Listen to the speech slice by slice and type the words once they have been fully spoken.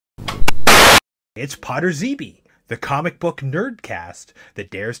It's Podrzebie, the comic book nerdcast that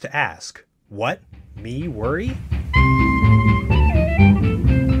dares to ask, what? Me worry?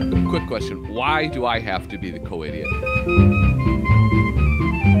 Quick question. Why do I have to be the co-idiot?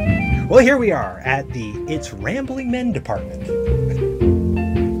 Well, here we are at the It's Rambling Men department.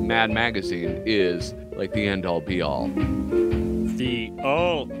 Mad Magazine is like the end-all be-all. The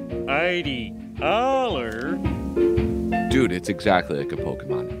almighty aller. Dude, it's exactly like a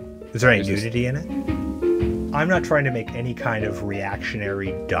Pokemon. Is there any nudity in it? I'm not trying to make any kind of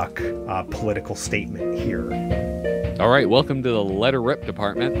reactionary duck political statement here. All right, welcome to the Letter Rip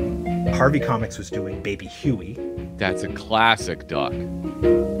department. Harvey Comics was doing Baby Huey. That's a classic duck.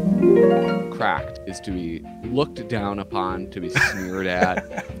 Cracked is to be looked down upon, to be sneered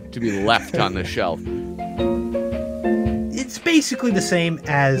at, to be left on the shelf. It's basically the same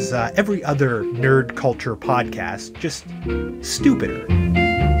as every other nerd culture podcast, just stupider.